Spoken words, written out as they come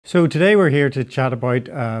So today we're here to chat about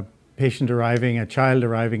a child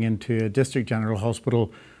arriving into a district general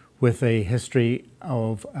hospital with a history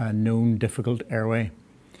of a known difficult airway.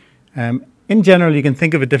 In general, you can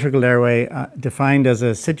think of a difficult airway defined as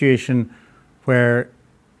a situation where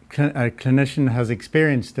a clinician has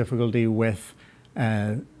experienced difficulty with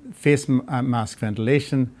face mask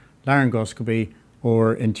ventilation, laryngoscopy,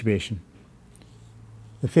 or intubation.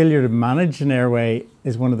 The failure to manage an airway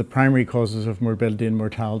is one of the primary causes of morbidity and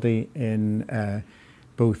mortality in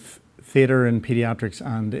both theatre in paediatrics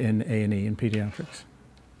and in A&E in paediatrics.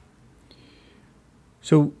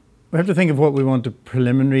 So we have to think of what we want to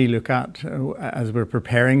preliminarily look at as we're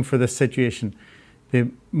preparing for this situation.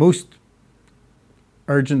 The most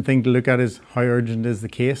urgent thing to look at is how urgent is the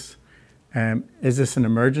case. Is this an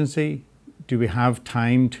emergency? Do we have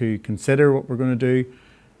time to consider what we're going to do?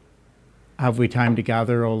 Have we time to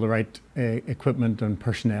gather all the right equipment and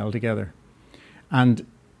personnel together? And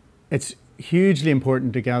it's hugely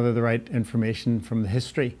important to gather the right information from the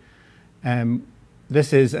history.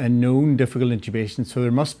 This is a known difficult intubation, so there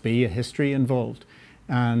must be a history involved.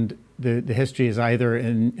 And the history is either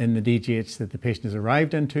in the DGH that the patient has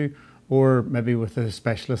arrived into, or maybe with a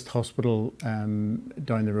specialist hospital down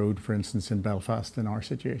the road, for instance, in Belfast in our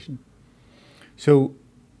situation. So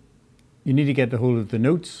you need to get a hold of the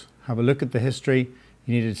notes, have a look at the history.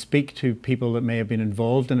 You need to speak to people that may have been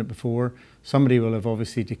involved in it before. Somebody will have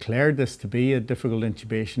obviously declared this to be a difficult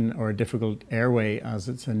intubation or a difficult airway, as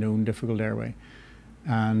it's a known difficult airway.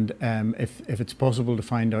 And if it's possible to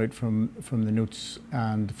find out from the notes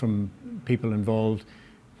and from people involved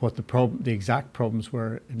what the exact problems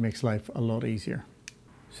were, it makes life a lot easier.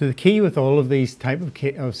 So the key with all of these type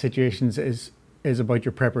of situations is about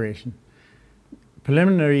your preparation.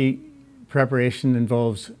 Preliminary preparation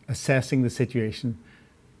involves assessing the situation,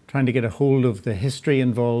 trying to get a hold of the history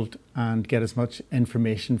involved and get as much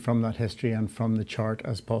information from that history and from the chart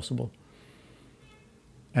as possible.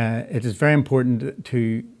 It is very important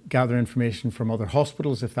to gather information from other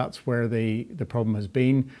hospitals if that's where the problem has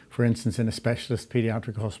been, for instance in a specialist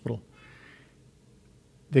paediatric hospital.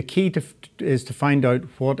 The key is to find out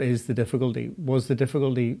what is the difficulty. Was the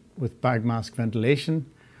difficulty with bag mask ventilation?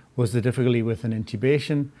 Was the difficulty with an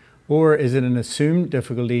intubation? Or is it an assumed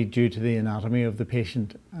difficulty due to the anatomy of the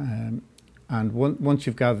patient? And once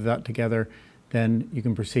you've gathered that together, then you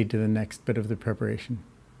can proceed to the next bit of the preparation.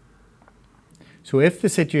 So if the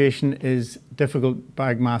situation is difficult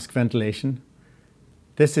bag mask ventilation,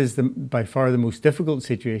 this is by far the most difficult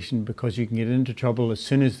situation because you can get into trouble as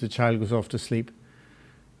soon as the child goes off to sleep.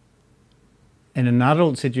 In an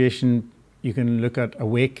adult situation, you can look at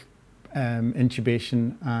awake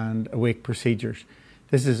intubation and awake procedures.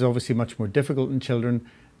 This is obviously much more difficult in children,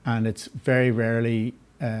 and it's very rarely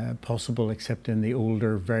possible except in the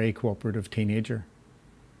older, very cooperative teenager.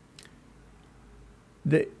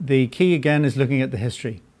 The key again is looking at the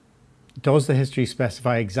history. Does the history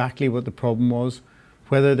specify exactly what the problem was,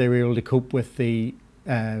 whether they were able to cope with the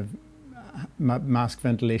mask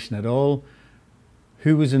ventilation at all,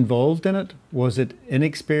 who was involved in it? Was it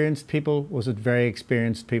inexperienced people? Was it very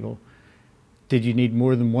experienced people? Did you need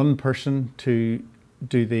more than one person to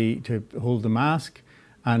hold the mask,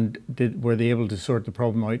 and were they able to sort the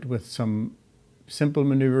problem out with some simple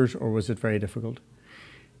maneuvers, or was it very difficult?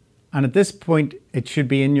 And at this point, it should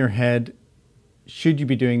be in your head, should you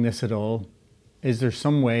be doing this at all? Is there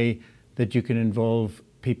some way that you can involve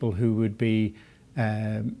people who would be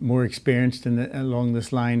more experienced along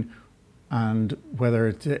this line, and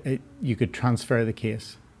whether you could transfer the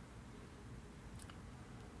case?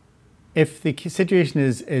 If the situation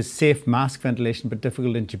is safe mask ventilation but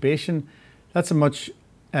difficult intubation, that's a much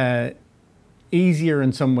easier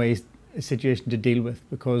in some ways situation to deal with,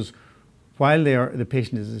 because while the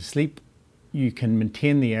patient is asleep, you can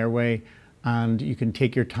maintain the airway and you can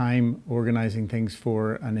take your time organising things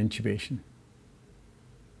for an intubation.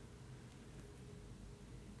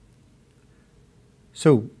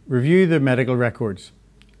 So review the medical records,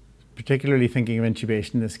 particularly thinking of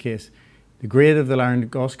intubation in this case. The grade of the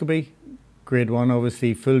laryngoscopy, grade 1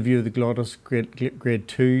 obviously full view of the glottis, grade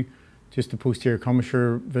 2 just the posterior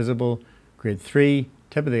commissure visible, grade 3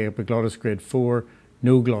 tip of the epiglottis, grade 4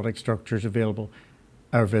 no glottic structures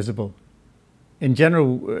visible. In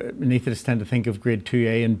general, anaesthetists tend to think of grade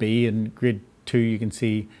 2A and B, and grade 2 you can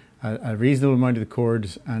see a reasonable amount of the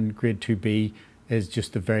cords, and grade 2B is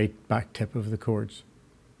just the very back tip of the cords.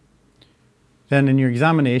 Then in your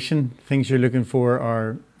examination, things you're looking for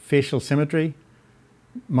are facial symmetry,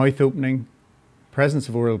 mouth opening, presence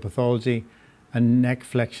of oral pathology, and neck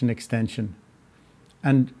flexion extension.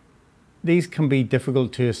 And these can be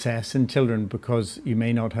difficult to assess in children because you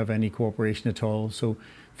may not have any cooperation at all. So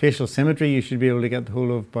Facial symmetry you should be able to get the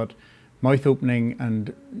hold of, but mouth opening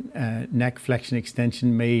and neck flexion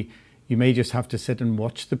extension you may just have to sit and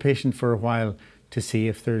watch the patient for a while to see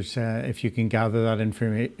if there's if you can gather that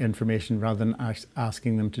information rather than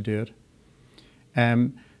asking them to do it.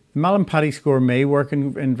 The Mallampati score may work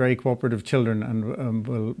in very cooperative children, and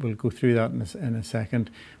we'll go through that in a second.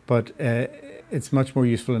 But it's much more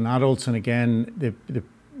useful in adults, and again,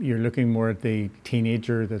 you're looking more at the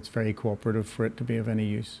teenager that's very cooperative for it to be of any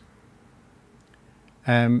use.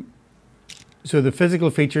 So the physical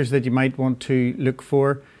features that you might want to look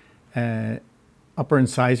for: upper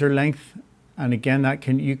incisor length, and again, a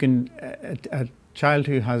child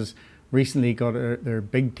who has recently got their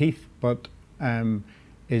big teeth, but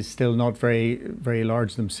is still not very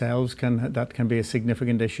large themselves, that can be a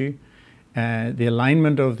significant issue. The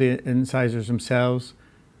alignment of the incisors themselves,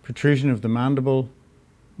 protrusion of the mandible,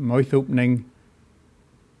 mouth opening,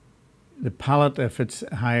 the palate if it's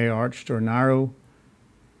high arched or narrow,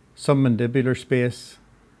 submandibular space,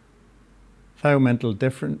 thyromental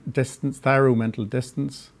distance,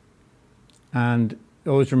 and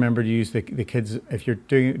always remember to use the kids, if you're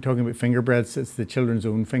talking about finger breadths, it's the children's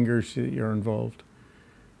own fingers that you're involved.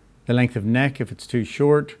 The length of neck, if it's too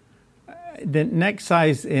short. The neck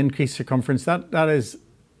size, increased circumference, in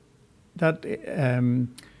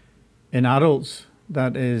adults,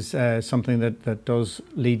 that is something that does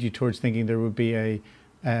lead you towards thinking there would be a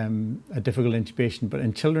difficult intubation. But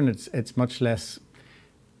in children, it's much less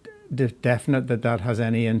definite that has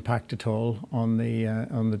any impact at all on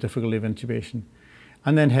the difficulty of intubation.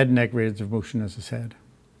 And then head and neck range of motion, as I said.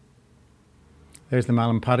 There's the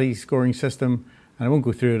Mallampati scoring system, and I won't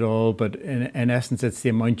go through it all, but in essence, it's the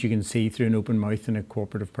amount you can see through an open mouth in a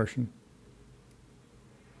cooperative person.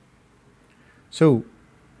 So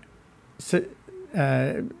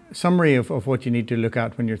summary of what you need to look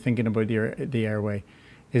at when you're thinking about the airway.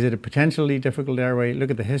 Is it a potentially difficult airway?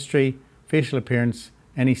 Look at the history, facial appearance,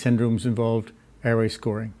 any syndromes involved, airway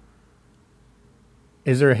scoring.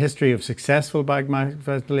 Is there a history of successful bag mask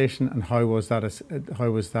ventilation, and how was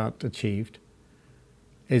that achieved?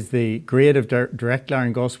 Is the grade of direct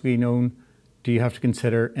laryngoscopy known? Do you have to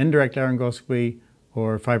consider indirect laryngoscopy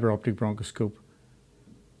or fibre optic bronchoscope?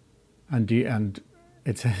 And do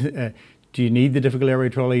you need the difficult airway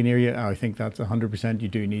trolley near you? I think that's 100%. You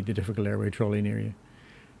do need the difficult airway trolley near you.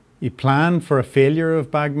 You plan for a failure of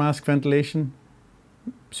bag mask ventilation,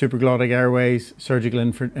 supraglottic airways, surgical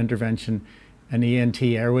intervention. An ENT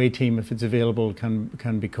airway team, if it's available,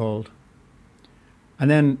 can be called. And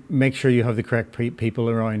then make sure you have the correct people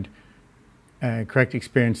around, correct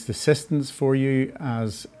experienced assistants for you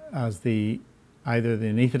as either the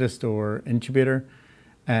anaesthetist or intubator,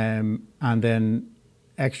 and then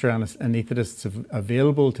extra anaesthetists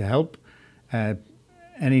available to help.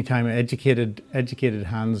 Anytime educated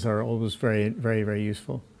hands are always very, very, very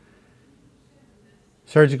useful.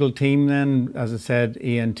 Surgical team then, as I said,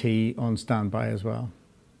 ENT on standby as well.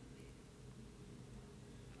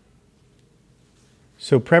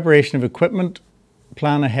 So preparation of equipment,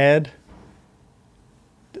 plan ahead.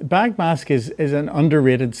 Bag mask is an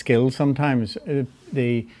underrated skill sometimes. Often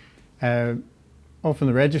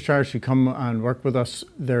the registrars who come and work with us,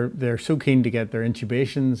 they're so keen to get their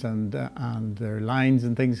intubations and their lines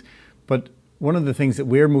and things. But one of the things that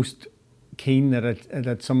we're most keen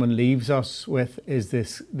that someone leaves us with is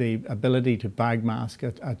the ability to bag mask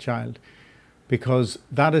a child, because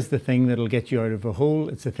that is the thing that'll get you out of a hole.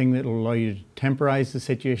 It's the thing that will allow you to temporize the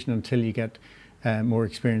situation until you get more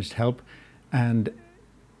experienced help. And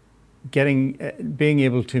being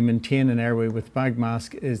able to maintain an airway with bag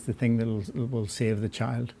mask is the thing that will save the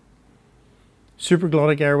child.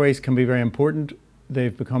 Supraglottic airways can be very important.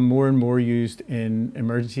 They've become more and more used in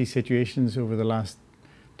emergency situations over the last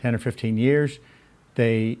 10 or 15 years.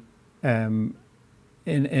 They, in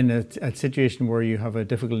a situation where you have a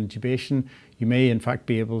difficult intubation, you may in fact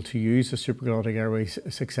be able to use a supraglottic airway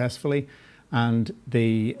successfully. And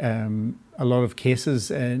a lot of cases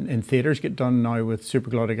in theatres get done now with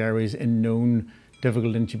supraglottic airways in known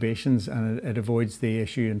difficult intubations, and it avoids the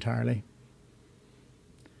issue entirely.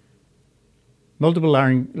 Multiple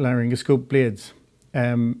laryngoscope blades.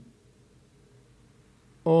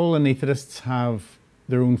 All anaesthetists have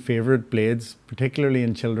their own favourite blades, particularly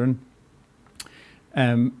in children.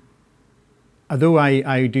 Although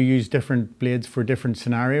I do use different blades for different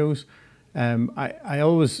scenarios, I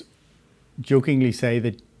always jokingly say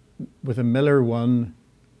that with a Miller 1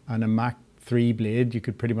 and a Mach 3 blade, you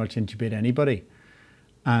could pretty much intubate anybody.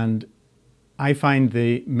 And I find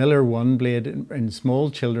the Miller 1 blade in small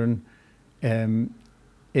children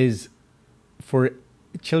is for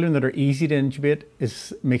children that are easy to intubate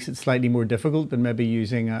makes it slightly more difficult than maybe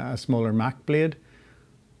using a smaller Mac blade.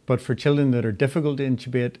 But for children that are difficult to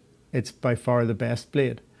intubate, it's by far the best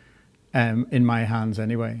blade, in my hands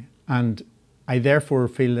anyway. And I therefore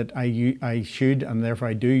feel that I should, and therefore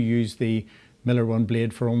I do use the Miller 1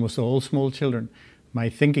 blade for almost all small children. My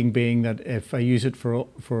thinking being that if I use it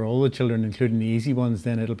for all the children, including the easy ones,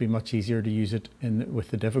 then it'll be much easier to use it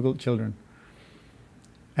with the difficult children.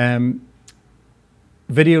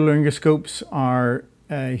 Video laryngoscopes are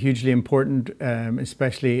hugely important,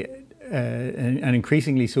 especially and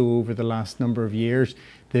increasingly so over the last number of years.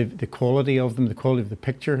 The quality of them, the quality of the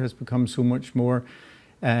picture has become so much more.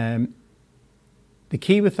 The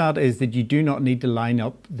key with that is that you do not need to line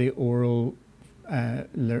up the oral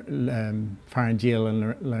pharyngeal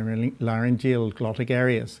and laryngeal glottic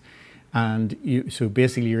areas, and so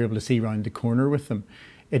basically you're able to see around the corner with them.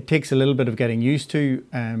 It takes a little bit of getting used to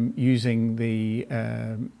using the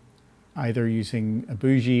either using a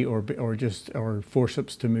bougie or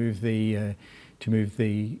forceps to move the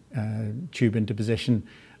tube into position,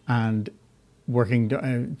 and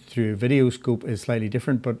working through a video scope is slightly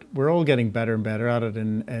different, but we're all getting better and better at it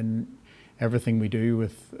in everything we do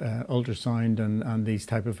with ultrasound and these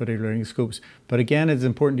type of video laryngoscopes. But again, it's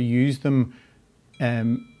important to use them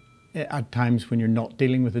at times when you're not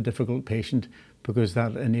dealing with a difficult patient, because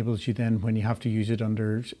that enables you then, when you have to use it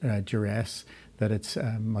under duress, that it's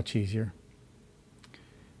much easier.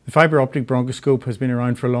 The fibre optic bronchoscope has been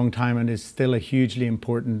around for a long time and is still a hugely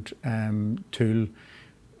important tool.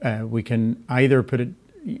 We can either put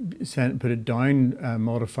it down a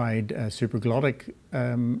modified supraglottic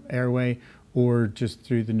airway, or just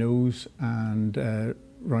through the nose and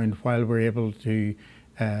round, while we're able to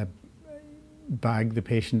bag the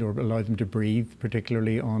patient or allow them to breathe,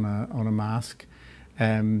 particularly on a mask.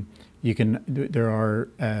 There are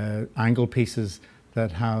angle pieces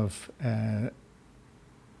that have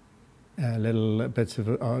little bits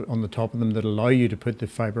on the top of them that allow you to put the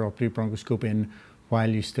fibre optic bronchoscope in while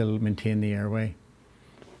you still maintain the airway.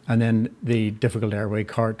 And then the difficult airway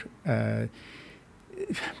cart. There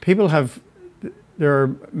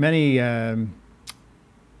are many, out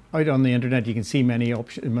on the internet you can see many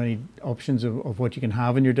options of what you can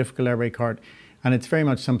have in your difficult airway cart, and it's very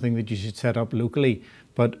much something that you should set up locally.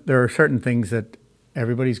 But there are certain things that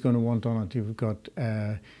everybody's going to want on it. You've got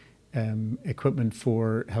equipment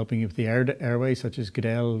for helping with the airways, such as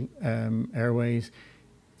Goodell airways,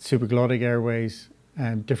 supraglottic airways,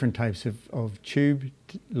 different types of tube,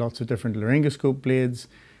 lots of different laryngoscope blades,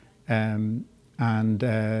 and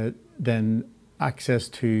then access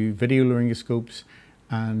to video laryngoscopes,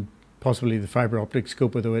 and possibly the fibre optic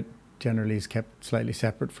scope, although it generally is kept slightly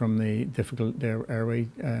separate from the difficult airway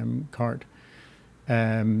cart.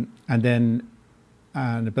 And then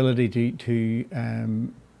an ability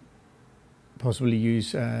to possibly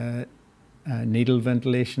use needle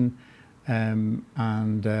ventilation and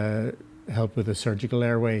help with a surgical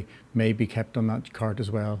airway may be kept on that cart as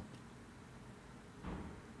well.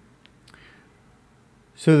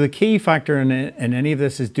 So the key factor in any of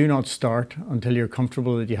this is do not start until you're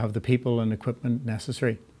comfortable that you have the people and equipment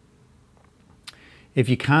necessary. If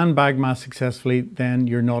you can bag mask successfully, then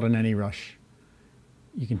you're not in any rush.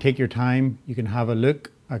 You can take your time, you can have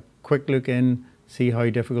a quick look in, see how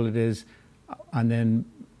difficult it is, and then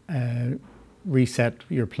reset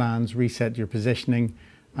your plans, reset your positioning,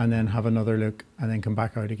 and then have another look, and then come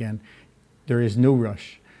back out again. There is no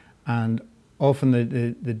rush. And often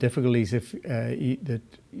the difficulties that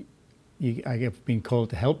I have been called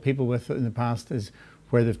to help people with in the past is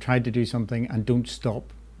where they've tried to do something and don't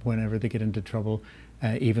stop whenever they get into trouble,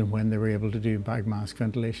 even when they were able to do bag mask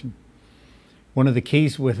ventilation. One of the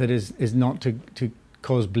keys with it is not to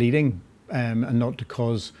cause bleeding and not to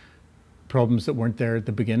cause problems that weren't there at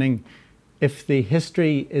the beginning. If the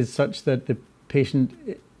history is such that the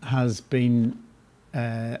patient has been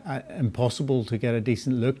impossible to get a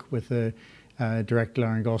decent look with a direct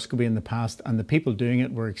laryngoscopy in the past, and the people doing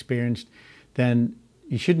it were experienced, then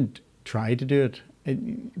you shouldn't try to do it,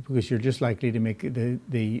 because you're just likely to make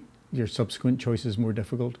your subsequent choices more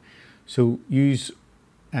difficult. So use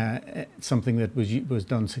something that was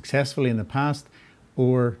done successfully in the past,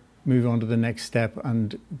 or move on to the next step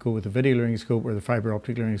and go with the video laryngoscope or the fibre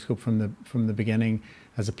optic laryngoscope from the beginning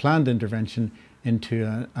as a planned intervention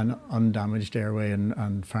into an undamaged airway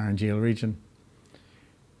and pharyngeal region.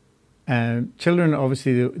 Children,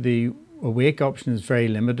 obviously the awake option is very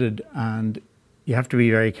limited, and you have to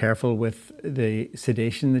be very careful with the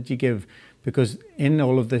sedation that you give, because in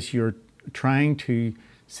all of this you're trying to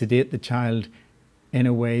sedate the child in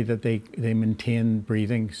a way that they maintain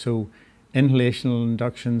breathing. So inhalational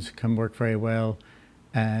inductions can work very well.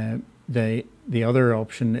 The other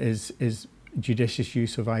option is judicious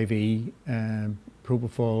use of IV,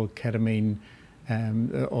 propofol, ketamine,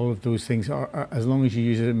 all of those things. Are, as long as you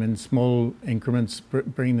use them in small increments,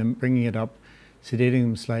 bringing it up, sedating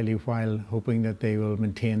them slightly while hoping that they will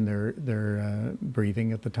maintain their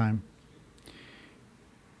breathing at the time.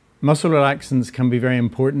 Muscle relaxants can be very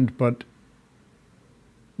important, but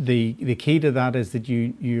the key to that is that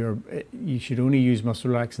you should only use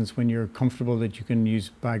muscle relaxants when you're comfortable that you can use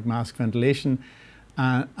bag mask ventilation,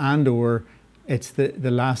 and or it's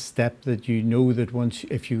the last step that you know that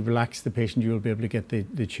if you relax the patient, you will be able to get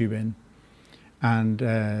the tube in. And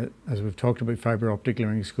as we've talked about, fibre optic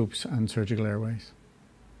laryngoscopes and surgical airways.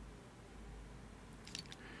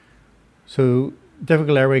 So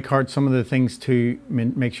difficult airway cart, some of the things to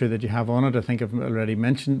make sure that you have on it. I think I've already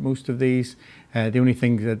mentioned most of these. The only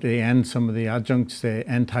thing at the end, some of the adjuncts, the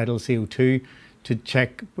end tidal CO2 to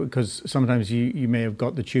check, because sometimes you may have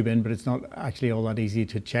got the tube in, but it's not actually all that easy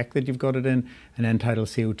to check that you've got it in. And end tidal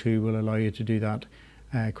CO2 will allow you to do that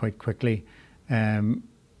quite quickly.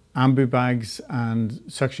 Ambu bags and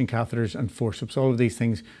suction catheters and forceps, all of these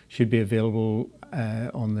things should be available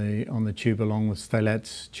on the tube, along with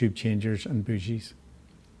stylettes, tube changers and bougies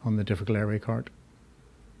on the difficult airway cart.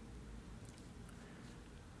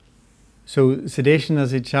 So sedation,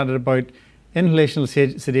 as I chatted about, inhalational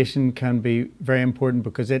sedation can be very important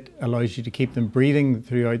because it allows you to keep them breathing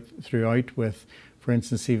throughout with, for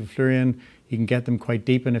instance, sevoflurane. You can get them quite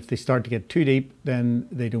deep, and if they start to get too deep, then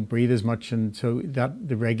they don't breathe as much, and so that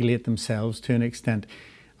they regulate themselves to an extent,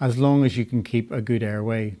 as long as you can keep a good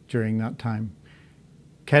airway during that time.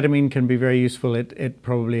 Ketamine can be very useful. It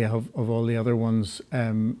probably, of all the other ones,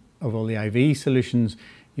 of all the IV solutions,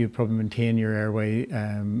 you probably maintain your airway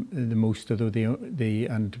the most,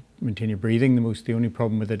 and maintain your breathing the most. The only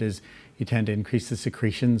problem with it is you tend to increase the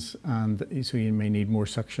secretions, and so you may need more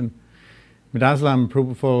suction. Midazolam and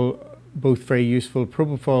propofol, both very useful.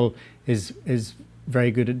 Propofol is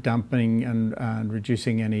very good at dampening and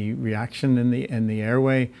reducing any reaction in the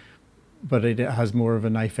airway, but it has more of a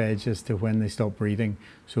knife edge as to when they stop breathing.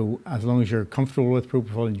 So as long as you're comfortable with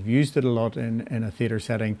propofol and you've used it a lot in a theatre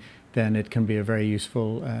setting, then it can be a very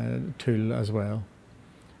useful tool as well.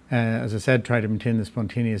 As I said, try to maintain the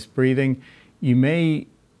spontaneous breathing. You may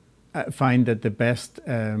find that the best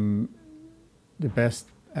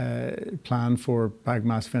plan for bag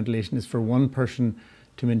mask ventilation is for one person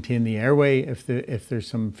to maintain the airway if there's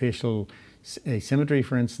some facial asymmetry,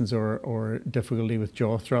 for instance, or difficulty with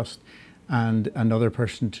jaw thrust, and another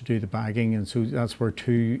person to do the bagging. And so that's where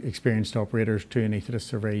two experienced operators, two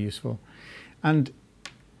anaesthetists, are very useful. And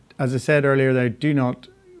as I said earlier, I do not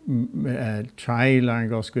try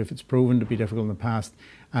laryngoscopy if it's proven to be difficult in the past,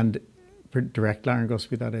 and direct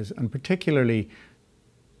laryngoscopy, that is, and particularly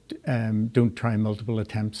don't try multiple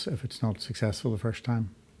attempts if it's not successful the first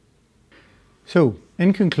time. So,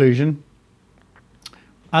 in conclusion,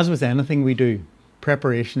 as with anything we do,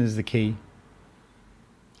 preparation is the key.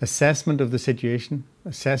 Assessment of the situation,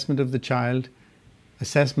 assessment of the child,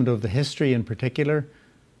 assessment of the history in particular.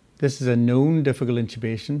 This is a known difficult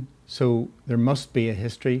intubation, so there must be a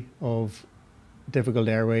history of difficult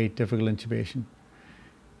airway, difficult intubation.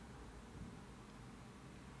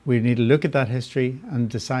 We need to look at that history and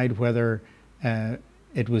decide whether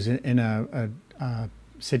it was in a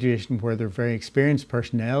situation where there are very experienced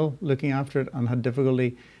personnel looking after it and had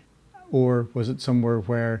difficulty, or was it somewhere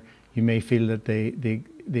where you may feel that the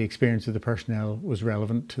experience of the personnel was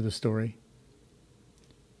relevant to the story.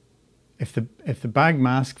 If the bag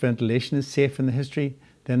mask ventilation is safe in the history,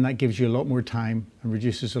 then that gives you a lot more time and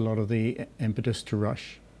reduces a lot of the impetus to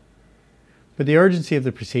rush. But the urgency of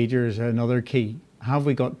the procedure is another key. Have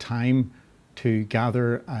we got time to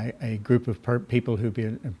gather a group of people who would be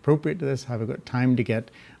appropriate to this? Have we got time to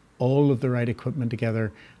get all of the right equipment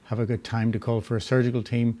together? Have I got time to call for a surgical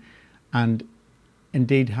team? And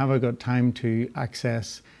indeed, have I got time to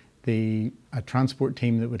access a transport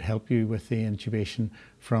team that would help you with the intubation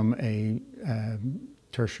from a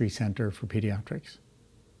tertiary centre for paediatrics?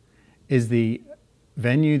 Is the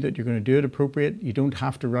venue that you're going to do it appropriate? You don't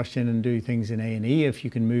have to rush in and do things in A&E if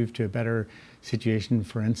you can move to a better situation.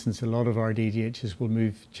 For instance, a lot of our DGHs will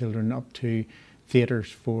move children up to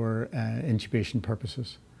theatres for intubation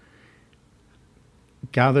purposes.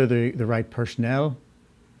 Gather the right personnel.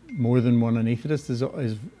 More than one anaesthetist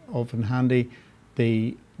is often handy.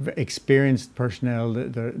 The experienced personnel,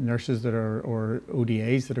 the nurses that are, or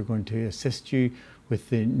ODAs that are going to assist you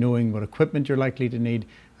with knowing what equipment you're likely to need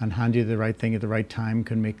and hand you the right thing at the right time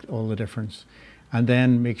can make all the difference. And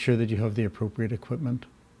then make sure that you have the appropriate equipment.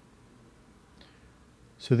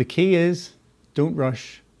 So the key is, don't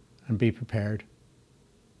rush and be prepared.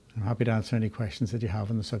 I'm happy to answer any questions that you have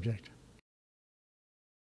on the subject.